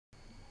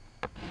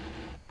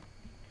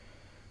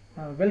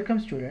Welcome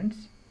students.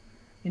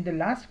 In the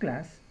last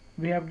class,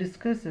 we have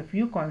discussed a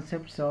few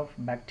concepts of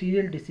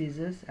bacterial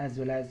diseases as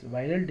well as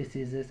viral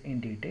diseases in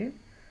detail.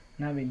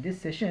 Now in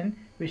this session,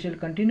 we shall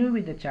continue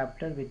with the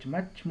chapter with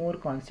much more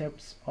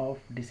concepts of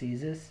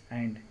diseases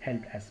and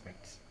health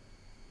aspects.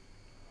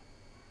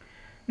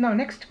 Now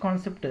next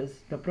concept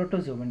is the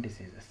protozoan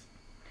diseases.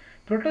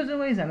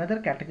 Protozoa is another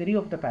category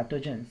of the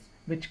pathogens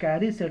which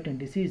carry certain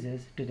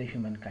diseases to the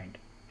humankind.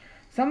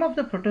 Some of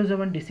the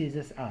protozoan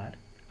diseases are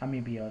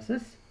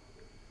amebiosis,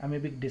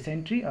 amoebic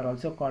dysentery are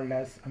also called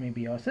as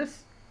amebiosis.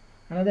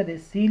 Another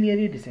is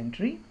ciliary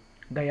dysentery,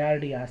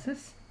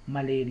 giardiasis,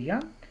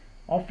 malaria,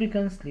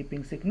 African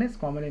sleeping sickness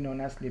commonly known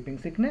as sleeping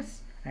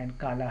sickness, and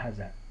Kala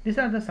Hazar. These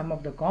are some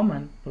of the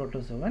common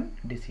protozoan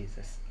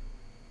diseases.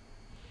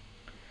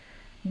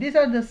 These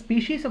are the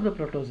species of the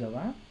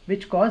protozoa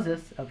which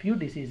causes a few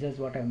diseases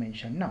what I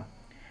mentioned now.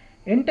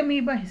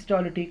 Entamoeba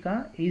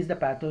histolytica is the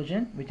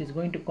pathogen which is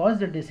going to cause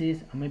the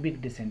disease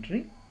amoebic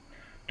dysentery.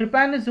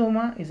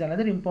 Trypanosoma is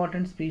another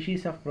important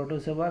species of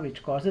protozoa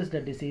which causes the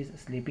disease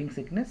sleeping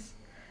sickness.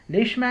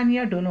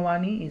 Leishmania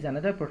donovani is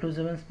another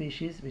protozoan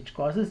species which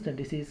causes the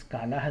disease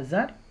Kala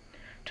Hazar.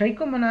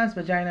 Trichomonas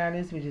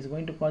vaginalis, which is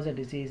going to cause the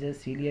diseases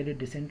ciliary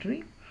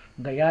dysentery.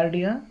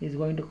 Giardia is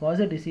going to cause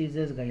the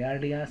diseases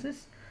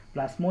giardiasis.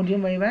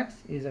 Plasmodium vivax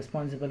is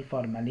responsible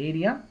for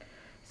malaria.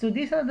 So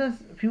these are the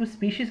few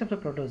species of the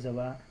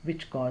protozoa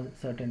which cause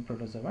certain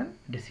protozoan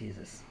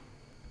diseases.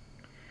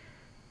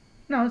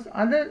 Now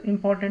other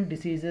important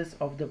diseases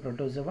of the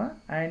protozoa,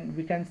 and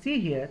we can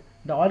see here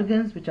the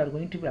organs which are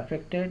going to be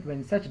affected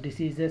when such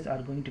diseases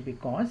are going to be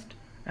caused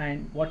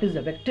and what is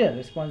the vector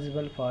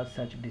responsible for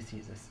such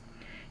diseases.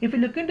 If you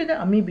look into the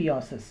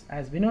amebiosis,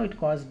 as we know it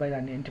caused by the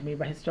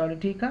Entamoeba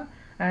histolytica,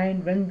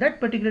 and when that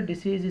particular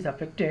disease is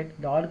affected,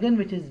 the organ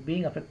which is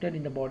being affected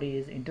in the body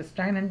is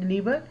intestine and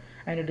liver,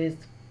 and it is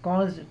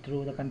caused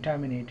through the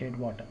contaminated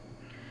water.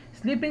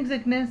 Sleeping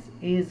sickness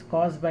is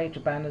caused by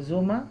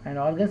trypanosoma, and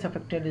organs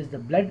affected is the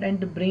blood and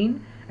the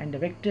brain, and the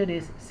vector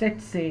is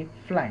tsetse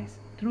flies.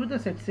 Through the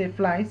tsetse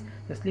flies,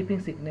 the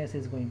sleeping sickness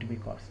is going to be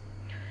caused.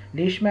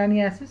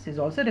 Leishmaniasis is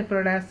also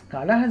referred as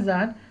Kala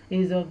Hazar,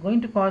 is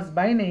going to cause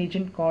by an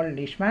agent called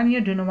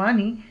Leishmania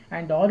donovani,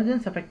 and the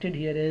organs affected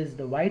here is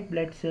the white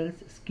blood cells,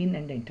 skin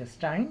and the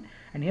intestine,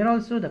 and here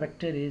also the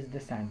vector is the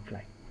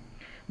sandfly.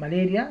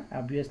 Malaria,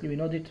 obviously we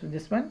know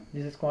this one,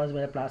 this is caused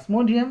by the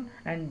plasmodium,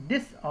 and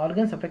this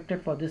organs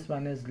affected for this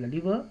one is the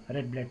liver,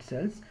 red blood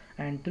cells,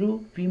 and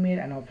through female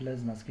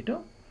Anopheles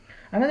mosquito.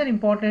 Another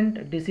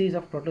important disease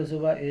of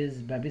protozoa is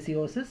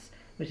babesiosis,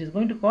 which is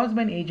going to cause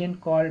by an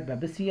agent called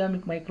Babesia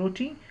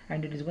microti,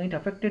 and it is going to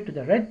affect it to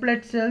the red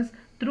blood cells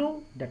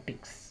through the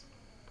ticks.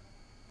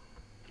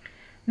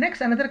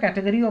 Next, another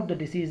category of the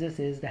diseases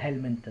is the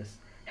helminths.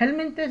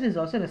 Helminths is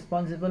also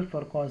responsible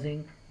for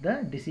causing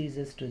the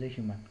diseases to the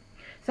human.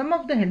 Some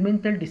of the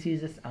helminthal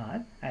diseases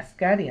are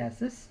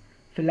ascariasis,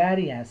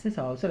 filariasis,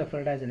 also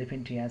referred as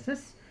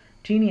elephantiasis,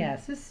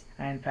 teniasis,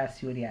 and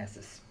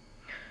fascioriasis.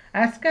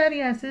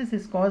 Ascariasis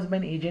is caused by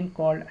an agent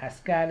called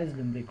Ascaris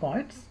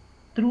lumbricoides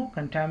through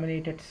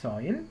contaminated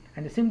soil,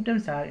 and the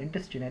symptoms are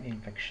intestinal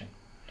infection.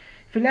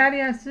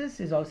 Filariasis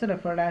is also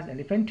referred as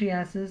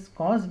elephantiasis,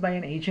 caused by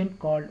an agent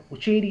called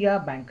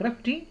Wucheria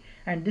bancrofti,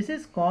 and this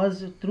is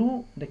caused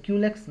through the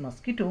Culex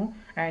mosquito,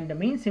 and the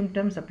main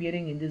symptoms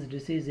appearing in this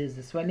disease is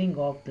the swelling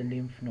of the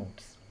lymph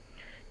nodes.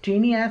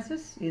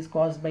 Teniasis is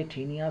caused by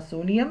Taenia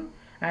solium,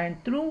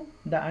 and through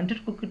the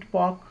undercooked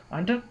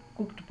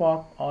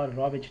pork or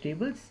raw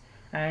vegetables,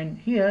 and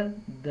here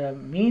the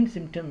main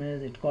symptom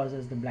is it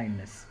causes the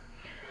blindness.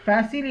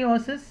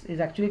 Fascioliosis is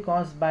actually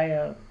caused by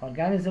an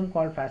organism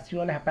called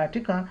Fasciola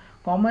hepatica,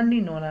 commonly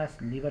known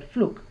as liver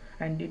fluke,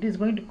 and it is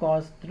going to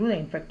cause through the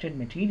infected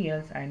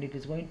materials, and it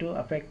is going to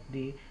affect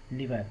the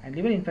liver, and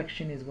liver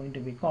infection is going to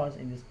be caused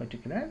in this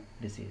particular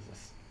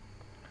diseases.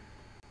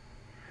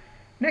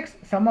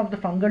 Next, some of the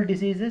fungal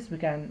diseases we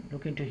can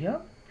look into here.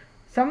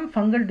 Some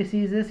fungal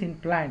diseases in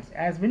plants.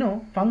 As we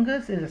know,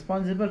 fungus is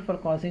responsible for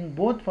causing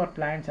both for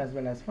plants as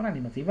well as for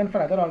animals, even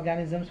for other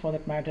organisms for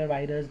that matter,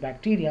 virus,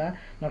 bacteria.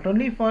 Not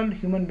only for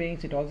human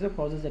beings, it also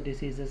causes the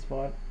diseases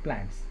for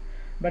plants.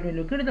 But when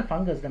we look into the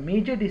fungus, the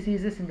major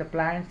diseases in the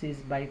plants is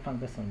by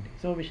fungus only.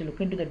 So we shall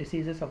look into the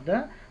diseases of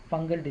the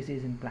fungal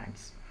disease in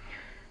plants.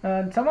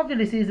 Some of the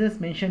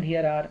diseases mentioned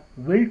here are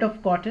wilt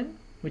of cotton,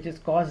 which is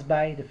caused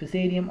by the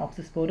Fusarium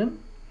oxysporum.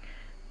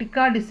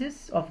 Ticca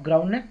disease of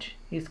groundnut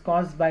is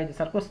caused by the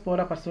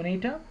Sarcospora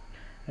personata.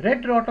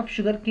 Red rot of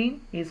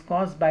sugarcane is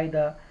caused by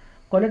the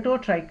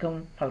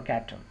Colletotrichum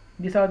fulcatum.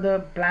 These are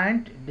the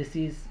plant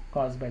disease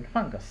caused by the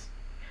fungus.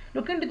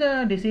 Look into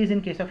the disease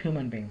in case of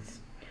human beings.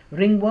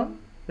 Ringworm,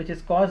 which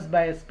is caused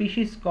by a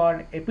species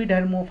called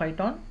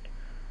Epidermophyton.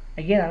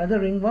 Again, another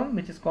ringworm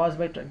which is caused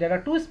by, there are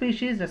two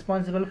species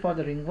responsible for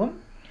the ringworm,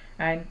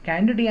 and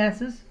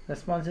Candidiasis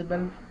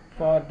responsible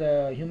for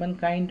the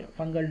humankind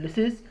fungal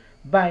disease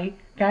by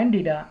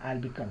Candida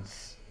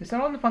albicans. These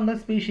are all the fungal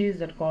species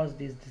that cause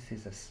these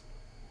diseases.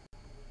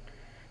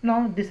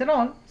 Now these are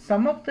all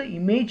some of the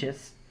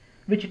images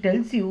which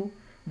tells you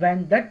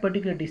when that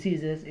particular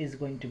diseases is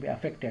going to be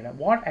affected,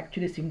 what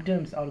actually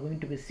symptoms are going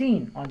to be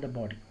seen on the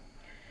body.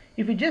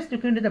 If we just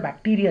look into the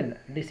bacterial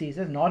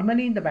diseases,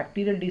 normally in the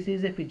bacterial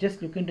disease, if we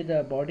just look into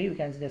the body, we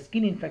can see the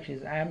skin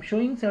infections. I am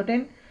showing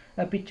certain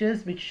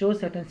pictures which show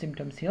certain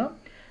symptoms here.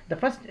 The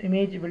first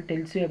image will tell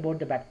you about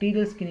the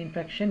bacterial skin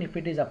infection, if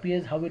it is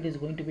appears, how it is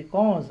going to be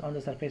caused on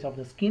the surface of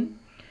the skin.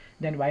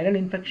 Then viral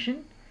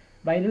infection.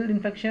 Viral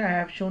infection, I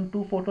have shown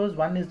two photos.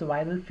 One is the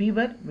viral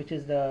fever, which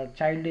is the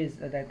child is,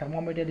 the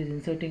thermometer is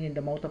inserting in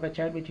the mouth of a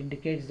child, which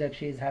indicates that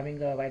she is having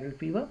a viral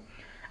fever.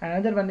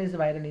 Another one is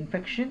viral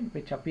infection,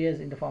 which appears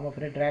in the form of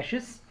red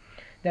rashes.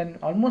 Then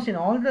almost in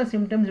all the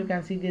symptoms you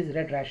can see these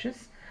red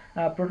rashes.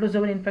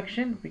 Protozoan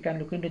infection, we can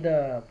look into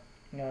the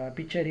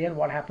picture here,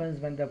 what happens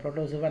when the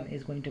protozoan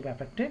is going to be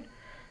affected.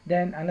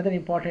 Then another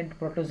important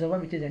protozoa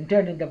which is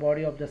entered in the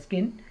body of the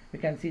skin, we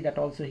can see that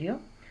also here.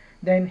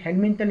 Then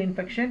helminthal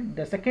infection,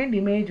 the second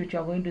image which you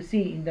are going to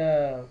see in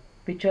the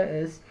picture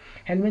is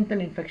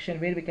helminthal infection,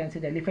 where we can see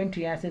the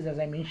elephantiasis, as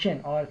I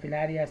mentioned, or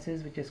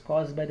filariasis, which is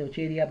caused by the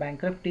Wuchereria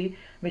bankrupti,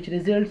 which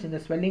results in the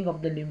swelling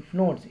of the lymph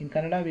nodes. In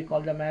Kannada we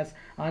call them as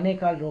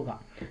Anekal Roga.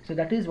 So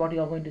that is what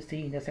you are going to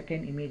see in the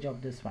second image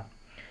of this one.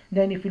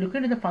 Then if you look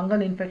into the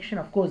fungal infection,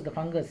 of course the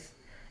fungus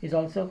is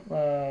also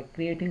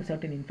creating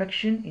certain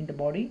infection in the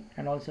body,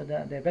 and also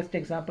the best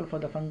example for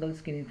the fungal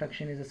skin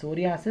infection is the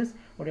psoriasis,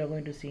 what you are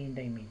going to see in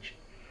the image.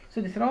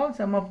 So these are all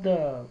some of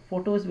the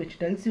photos which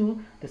tells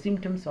you the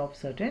symptoms of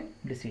certain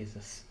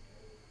diseases.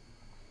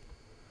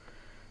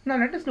 Now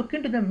let us look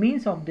into the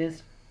means of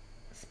this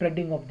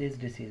spreading of these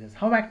diseases.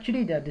 How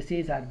actually the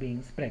disease are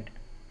being spread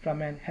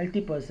from a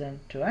healthy person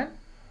to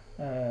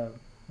a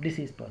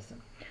diseased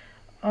person.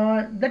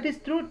 That is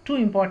through two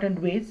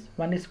important ways.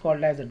 One is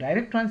called as a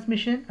direct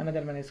transmission,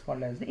 another one is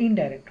called as the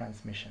indirect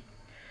transmission.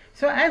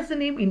 So as the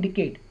name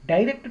indicate,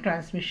 direct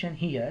transmission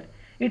here,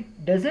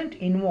 it doesn't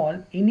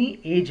involve any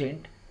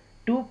agent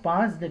to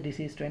pass the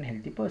disease to a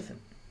healthy person.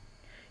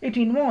 It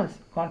involves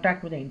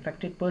contact with the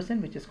infected person,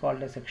 which is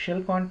called a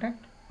sexual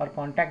contact, or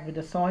contact with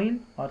the soil,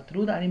 or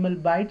through the animal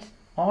bites,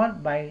 or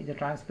by the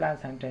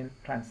transplacental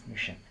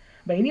transmission.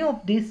 By any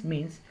of these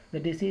means, the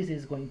disease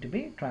is going to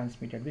be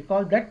transmitted. We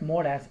call that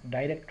mode as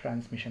direct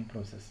transmission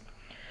process.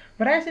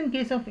 Whereas in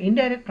case of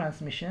indirect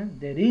transmission,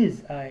 there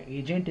is an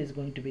agent is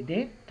going to be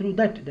there, through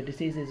that the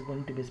disease is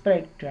going to be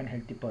spread to an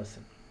healthy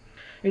person.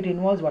 It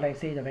involves what I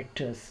say, the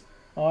vectors,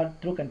 or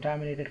through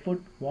contaminated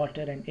food,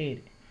 water and air.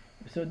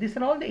 So these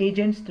are all the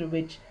agents through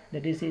which the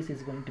disease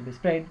is going to be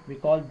spread. We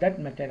call that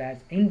method as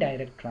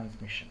indirect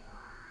transmission.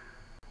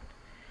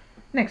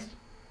 Next,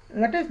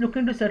 let us look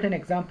into certain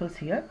examples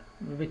here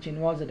which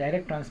involves a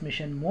direct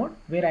transmission mode,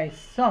 where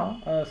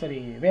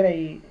where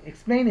I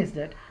explain is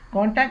that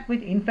contact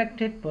with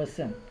infected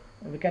person.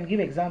 We can give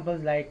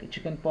examples like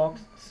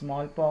chickenpox,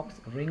 smallpox,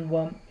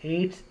 ringworm,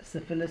 AIDS,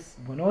 syphilis,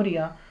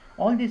 gonorrhea.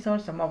 All these are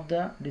some of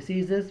the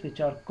diseases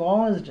which are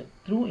caused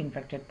through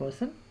infected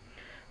person.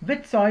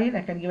 With soil,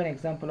 I can give an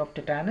example of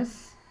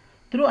tetanus.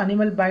 Through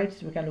animal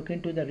bites, we can look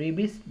into the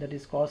rabies, that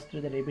is caused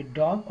through the rabid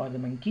dog or the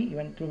monkey.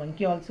 Even through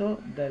monkey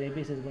also, the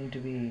rabies is going to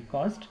be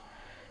caused.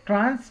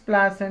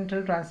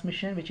 Transplacental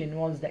transmission, which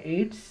involves the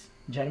AIDS,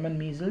 German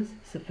measles,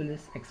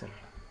 syphilis, etc.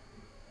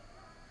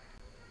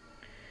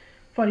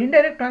 For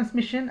indirect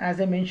transmission, as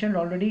I mentioned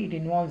already, it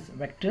involves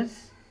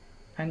vectors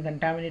and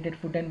contaminated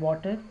food and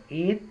water,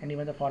 air, and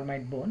even the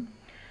formite bone.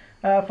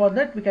 For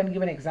that, we can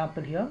give an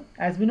example here.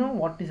 As we know,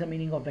 what is the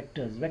meaning of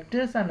vectors?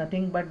 Vectors are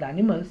nothing but the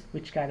animals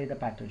which carry the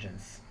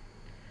pathogens.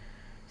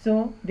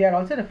 So they are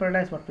also referred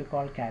as what we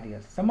call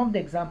carriers. Some of the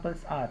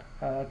examples are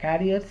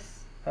carriers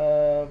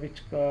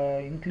which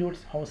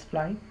includes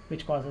housefly,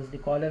 which causes the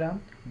cholera,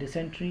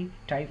 dysentery,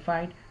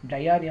 typhoid,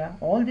 diarrhea.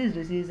 All these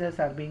diseases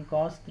are being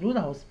caused through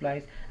the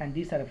houseflies, and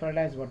these are referred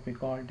as what we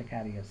call the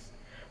carriers.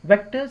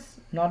 Vectors,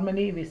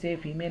 normally we say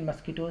female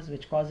mosquitoes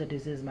which cause the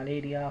disease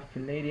malaria,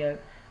 filarial,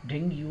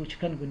 dengue,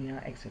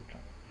 chikungunya, etc.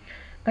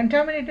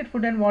 Contaminated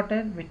food and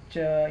water, which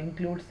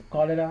includes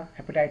cholera,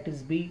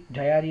 hepatitis B,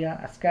 diarrhea,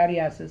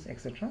 ascariasis,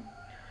 etc.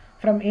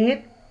 From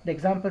air, the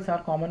examples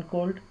are common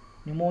cold,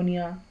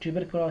 pneumonia,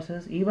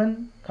 tuberculosis,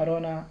 even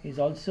corona is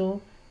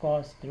also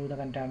caused through the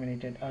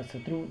contaminated,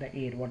 through the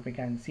air, what we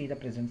can see the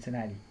present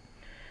scenario.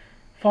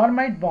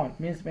 Formite bond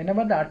means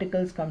whenever the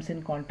articles comes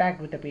in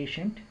contact with the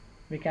patient,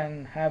 we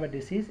can have a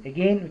disease.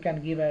 Again, we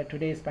can give a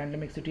today's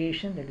pandemic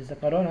situation, that is the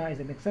corona is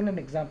an excellent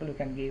example we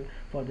can give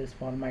for this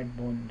formite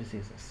bone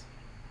diseases.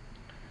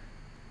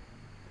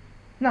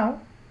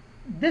 Now,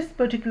 this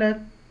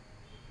particular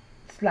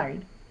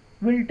slide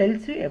will tell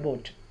you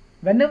about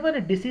whenever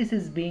a disease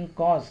is being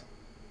caused,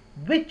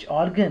 which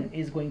organ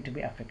is going to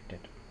be affected.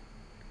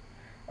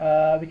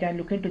 We can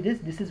look into this.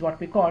 This is what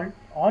we call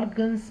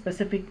organ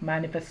specific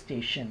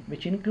manifestation,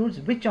 which includes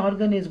which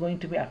organ is going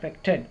to be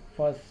affected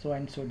for so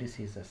and so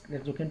diseases.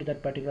 Let's look into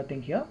that particular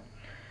thing here.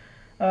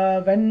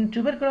 When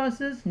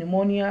tuberculosis,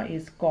 pneumonia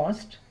is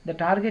caused, the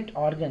target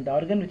organ, the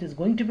organ which is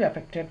going to be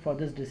affected for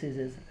this disease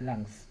is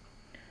lungs.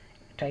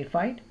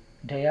 Typhoid,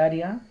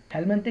 diarrhea,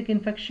 helminthic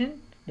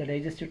infection, the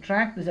digestive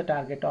tract is a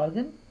target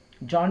organ.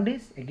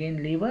 Jaundice,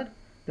 again liver.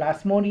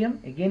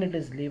 Plasmodium, again it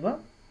is liver.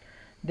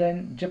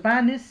 Then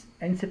Japanese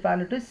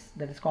encephalitis,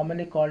 that is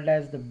commonly called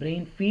as the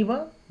brain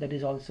fever, that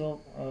is also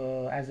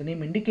as the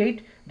name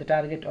indicate, the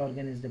target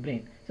organ is the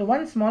brain. So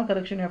one small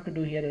correction you have to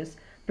do here is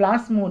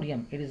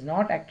Plasmodium, it is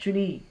not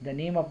actually the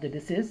name of the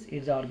disease, it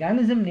is the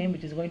organism name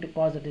which is going to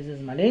cause the disease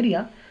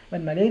malaria.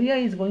 When malaria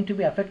is going to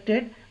be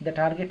affected, the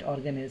target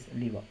organ is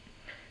liver.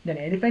 Then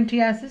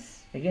elephantiasis,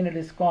 again it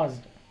is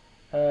caused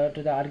to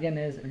the organ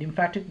is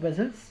lymphatic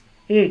vessels.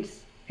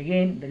 AIDS,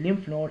 again the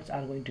lymph nodes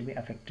are going to be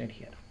affected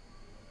here.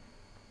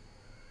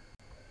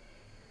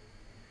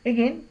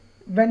 Again,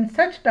 when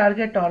such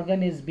target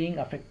organ is being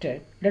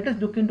affected, let us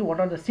look into what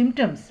are the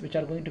symptoms which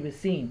are going to be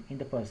seen in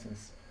the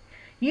persons.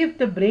 If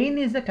the brain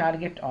is the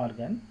target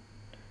organ,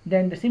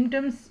 then the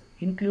symptoms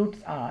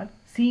includes are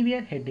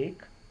severe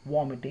headache,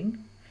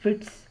 vomiting,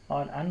 fits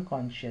or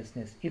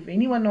unconsciousness. If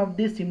any one of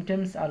these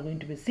symptoms are going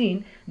to be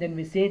seen, then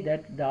we say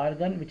that the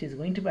organ which is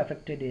going to be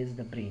affected is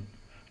the brain.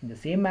 In the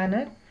same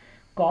manner,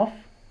 cough,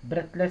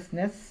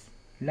 breathlessness,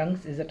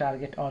 lungs is a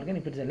target organ.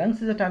 If it is a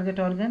lungs is a target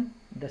organ,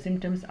 the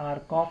symptoms are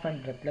cough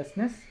and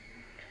breathlessness.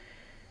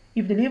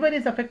 If the liver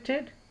is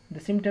affected, the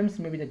symptoms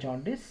may be the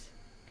jaundice.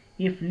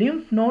 If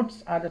lymph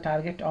nodes are the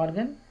target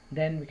organ,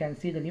 then we can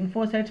see the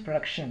lymphocytes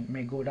production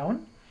may go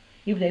down.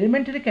 If the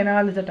alimentary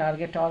canal is a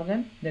target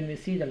organ, then we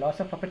see the loss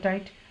of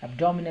appetite,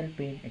 abdominal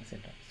pain, etc.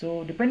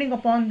 So depending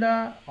upon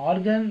the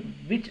organ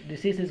which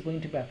disease is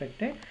going to be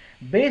affected,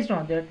 based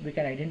on that we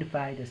can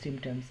identify the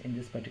symptoms in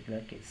this particular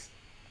case.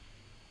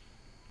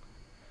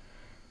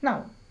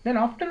 Now, then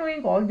after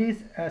knowing all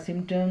these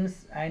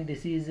symptoms and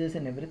diseases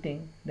and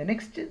everything, the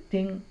next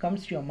thing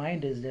comes to your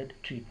mind is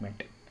that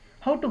treatment.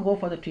 How to go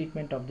for the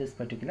treatment of this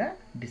particular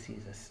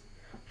diseases.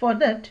 For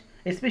that,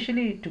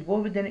 especially to go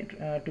with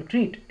to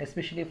treat,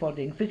 especially for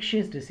the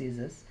infectious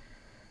diseases,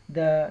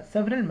 the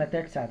several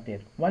methods are there.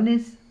 One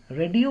is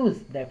reduce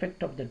the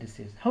effect of the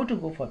disease. How to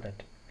go for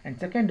that? And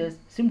second is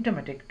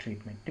symptomatic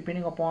treatment.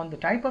 Depending upon the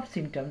type of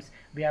symptoms,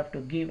 we have to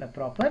give a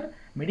proper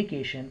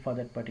medication for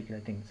that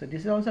particular thing. So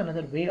this is also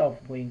another way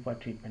of going for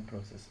treatment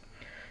process.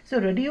 So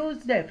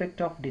reduce the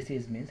effect of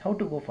disease means how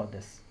to go for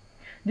this.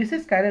 This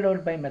is carried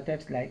out by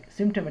methods like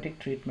symptomatic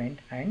treatment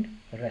and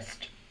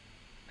rest.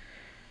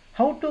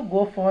 How to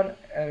go for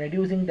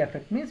reducing the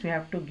effect means we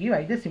have to give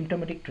either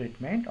symptomatic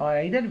treatment or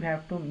either we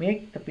have to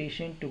make the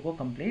patient to go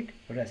complete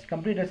rest.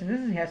 Complete rest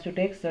means he has to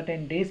take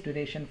certain days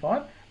duration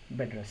for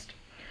bed rest.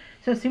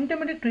 So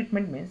symptomatic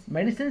treatment means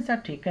medicines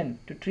are taken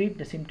to treat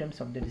the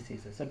symptoms of the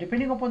diseases. So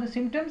depending upon the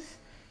symptoms,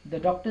 the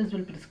doctors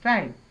will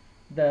prescribe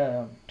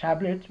the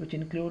tablets which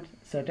include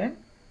certain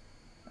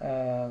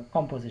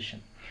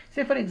composition.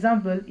 Say for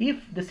example,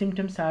 if the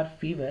symptoms are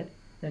fever,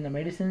 then the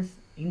medicines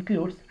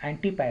includes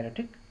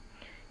antipyretic.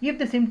 If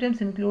the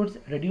symptoms includes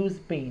reduce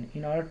pain,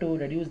 in order to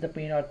reduce the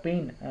pain or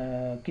pain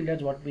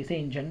killers what we say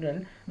in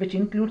general, which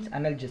includes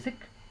analgesic.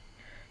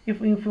 If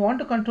you want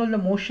to control the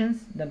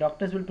motions, the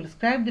doctors will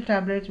prescribe the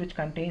tablets which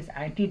contains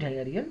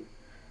anti-diarrheal,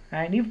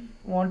 and if you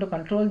want to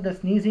control the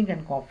sneezing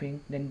and coughing,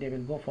 then they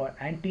will go for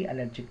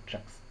anti-allergic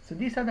drugs. So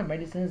these are the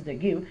medicines they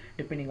give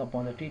depending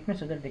upon the treatment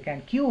so that they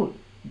can cure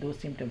those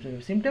symptoms. So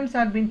if symptoms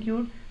are being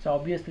cured, so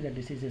obviously the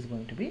disease is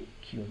going to be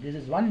cured. This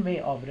is one way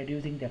of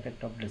reducing the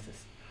effect of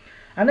disease.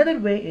 Another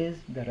way is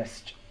the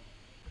rest.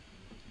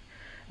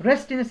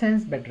 Rest in a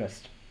sense, bed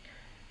rest.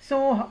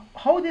 So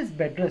how this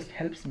bed rest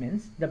helps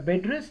means the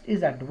bed rest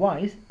is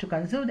advised to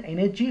conserve the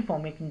energy for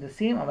making the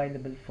same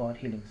available for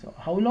healing. So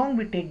how long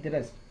we take the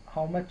rest,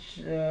 how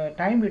much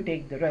time we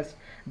take the rest,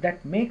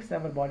 that makes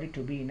our body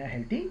to be in a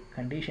healthy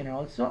condition, and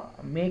also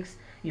makes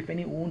if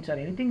any wounds or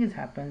anything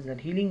happens,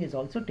 that healing is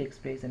also takes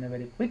place in a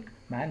very quick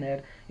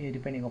manner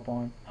depending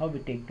upon how we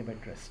take the bed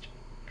rest.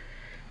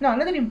 Now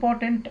another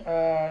important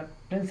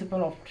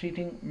principle of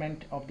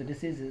treatment of the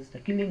disease is the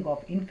killing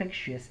of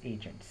infectious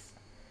agents.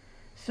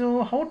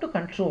 So how to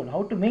control,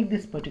 how to make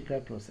this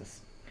particular process?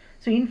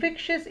 So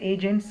infectious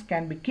agents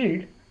can be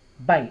killed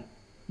by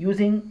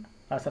using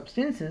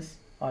substances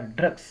or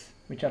drugs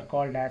which are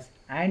called as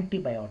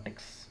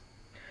antibiotics.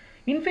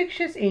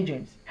 Infectious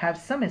agents have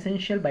some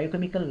essential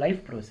biochemical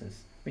life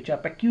process which are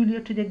peculiar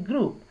to their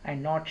group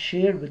and not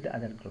shared with the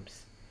other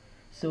groups.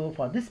 So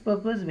for this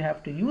purpose we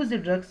have to use the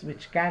drugs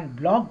which can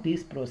block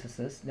these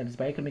processes, that is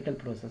biochemical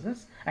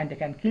processes, and they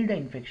can kill the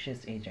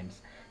infectious agents.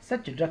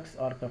 Such drugs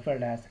are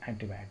preferred as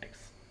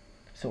antibiotics.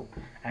 So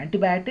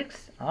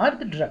antibiotics are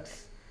the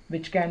drugs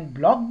which can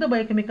block the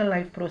biochemical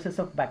life process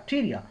of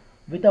bacteria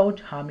without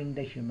harming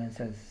the human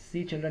cells.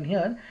 See children,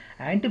 here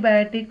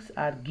antibiotics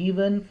are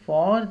given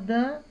for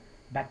the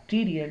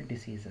bacterial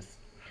diseases.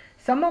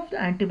 Some of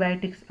the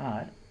antibiotics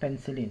are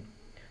penicillin.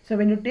 So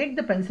when you take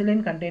the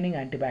penicillin containing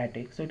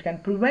antibiotics, so it can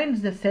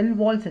prevent the cell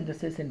wall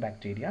synthesis in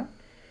bacteria.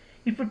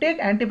 If you take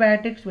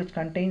antibiotics which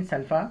contain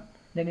sulfa,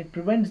 then it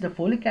prevents the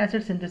folic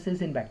acid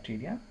synthesis in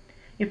bacteria.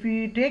 If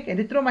you take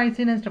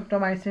erythromycin and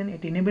streptomycin,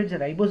 it inhibits the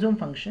ribosome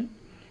function.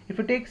 If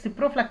you take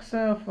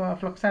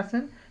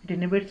ciprofloxacin, it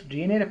inhibits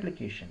DNA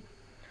replication.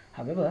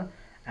 However,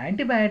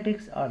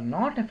 antibiotics are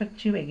not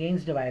effective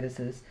against the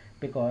viruses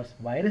because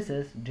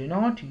viruses do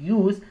not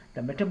use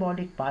the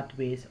metabolic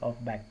pathways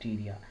of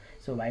bacteria.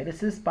 So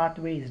viruses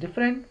pathway is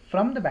different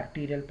from the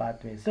bacterial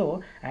pathway.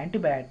 So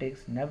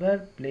antibiotics never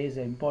plays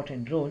an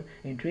important role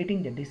in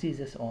treating the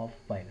diseases of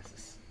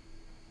viruses.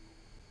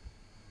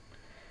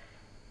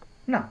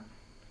 Now,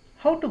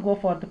 how to go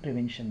for the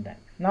prevention then?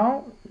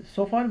 Now,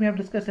 so far we have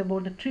discussed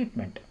about the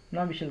treatment.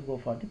 Now we shall go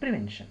for the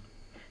prevention.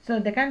 So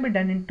they can be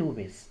done in two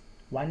ways.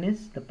 One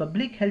is the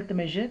public health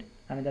measure,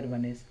 another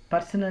one is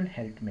personal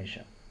health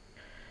measure.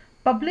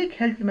 Public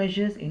health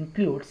measures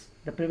includes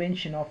the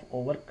prevention of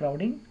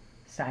overcrowding,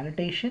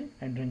 sanitation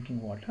and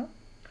drinking water.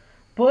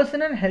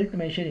 Personal health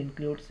measure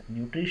includes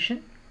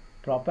nutrition,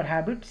 proper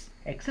habits,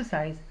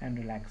 exercise and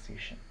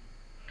relaxation.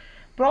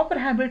 Proper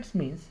habits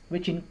means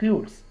which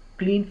includes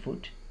clean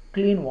food,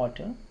 clean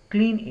water,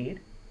 clean air,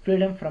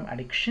 freedom from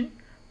addiction,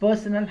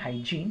 personal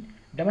hygiene,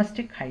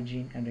 domestic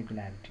hygiene and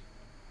regularity.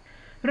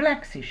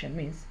 Relaxation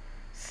means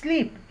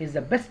sleep is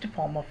the best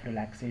form of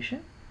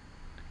relaxation.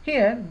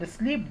 Here the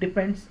sleep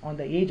depends on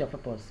the age of a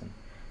person.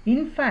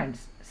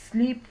 Infants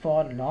sleep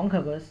for long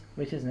hours,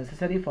 which is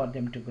necessary for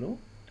them to grow.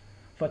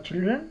 For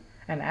children,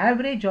 an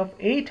average of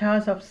 8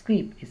 hours of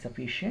sleep is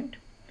sufficient.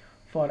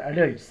 For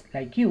adults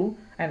like you,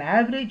 an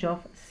average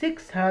of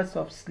 6 hours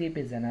of sleep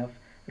is enough.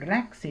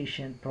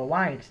 Relaxation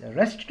provides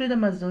rest to the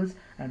muscles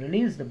and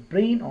relieves the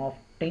brain of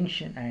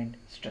tension and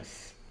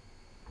stress.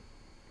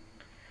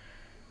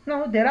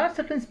 Now, there are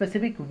certain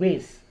specific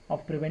ways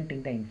of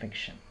preventing the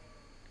infection.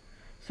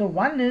 So,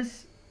 one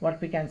is what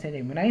we can say the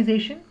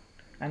immunization.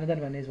 Another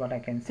one is what I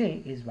can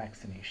say is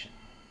vaccination.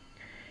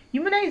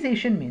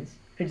 Immunization means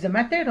it's a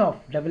method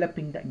of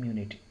developing the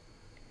immunity.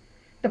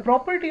 The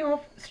property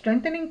of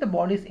strengthening the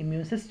body's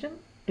immune system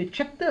to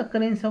check the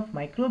occurrence of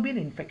microbial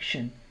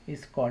infection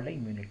is called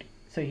immunity.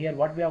 So here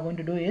what we are going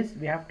to do is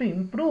we have to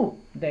improve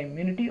the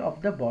immunity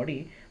of the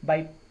body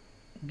by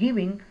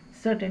giving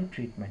certain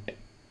treatment.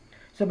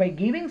 So by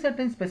giving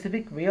certain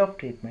specific way of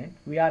treatment,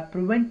 we are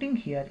preventing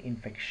here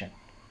infection.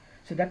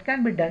 So that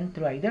can be done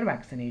through either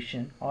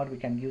vaccination or we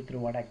can give through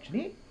what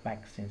actually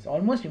vaccines.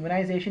 Almost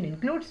immunization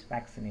includes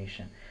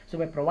vaccination. So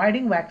by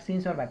providing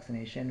vaccines or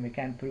vaccination, we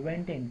can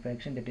prevent the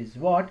infection. That is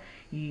what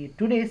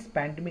today's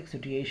pandemic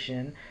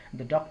situation,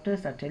 the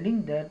doctors are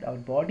telling that our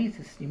body's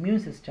immune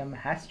system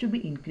has to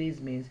be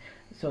increased, means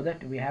so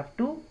that we have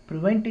to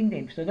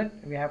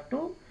we have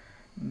to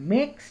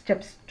make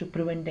steps to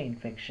prevent the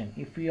infection.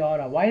 If we are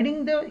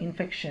avoiding the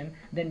infection,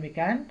 then we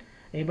can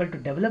able to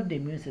develop the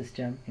immune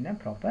system in a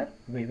proper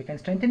way. We can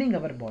strengthening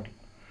our body.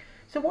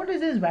 So what is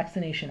this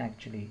vaccination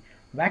actually?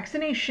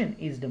 Vaccination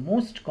is the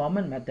most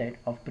common method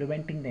of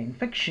preventing the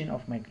infection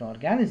of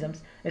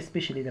microorganisms,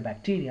 especially the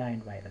bacteria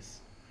and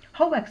virus.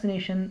 How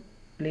vaccination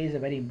plays a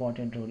very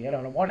important role here,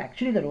 or what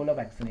actually the role of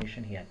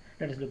vaccination here?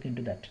 Let us look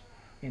into that.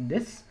 In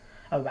this,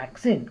 a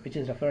vaccine, which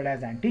is referred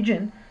as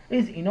antigen,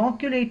 is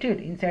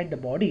inoculated inside the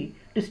body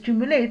to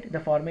stimulate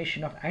the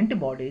formation of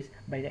antibodies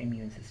by the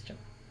immune system.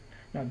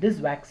 Now this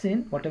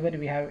vaccine, whatever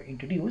we have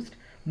introduced,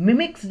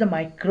 mimics the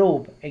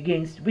microbe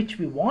against which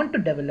we want to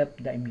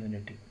develop the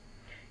immunity.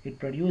 It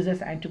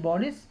produces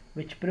antibodies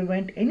which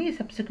prevent any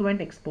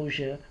subsequent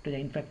exposure to the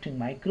infecting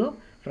microbe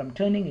from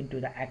turning into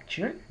the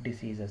actual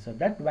diseases. So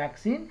that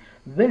vaccine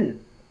will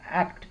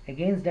act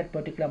against that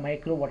particular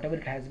microbe, whatever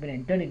it has been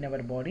entered in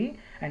our body,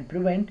 and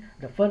prevent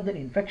the further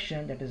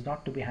infection that is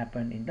not to be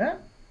happen in the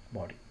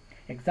body.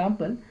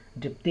 Example,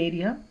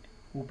 diphtheria,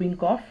 whooping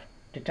cough,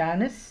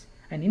 tetanus,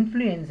 and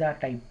influenza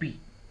type B.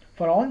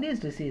 For all these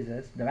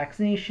diseases, the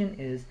vaccination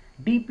is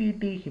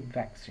DPT hib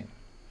vaccine.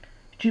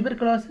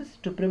 Tuberculosis,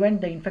 to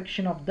prevent the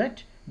infection of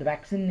that, the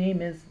vaccine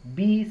name is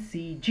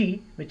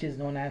BCG, which is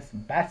known as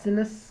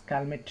Bacillus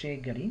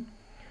calmette-guerin.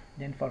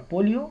 Then for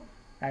polio,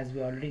 as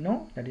we already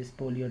know, that is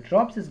polio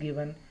drops is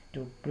given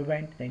to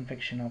prevent the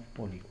infection of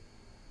polio.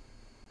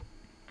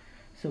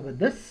 So with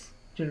this,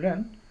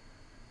 children,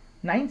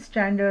 9th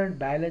standard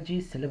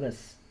biology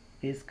syllabus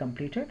is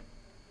completed.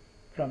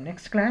 From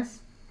next class,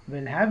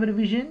 we'll have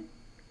revision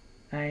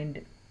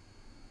and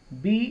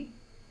be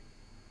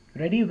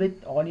ready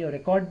with all your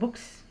record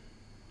books,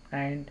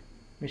 and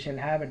we shall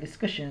have a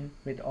discussion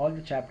with all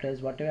the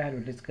chapters whatever I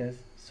have discussed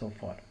so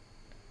far.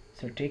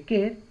 So take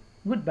care,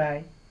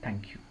 goodbye,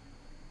 thank you.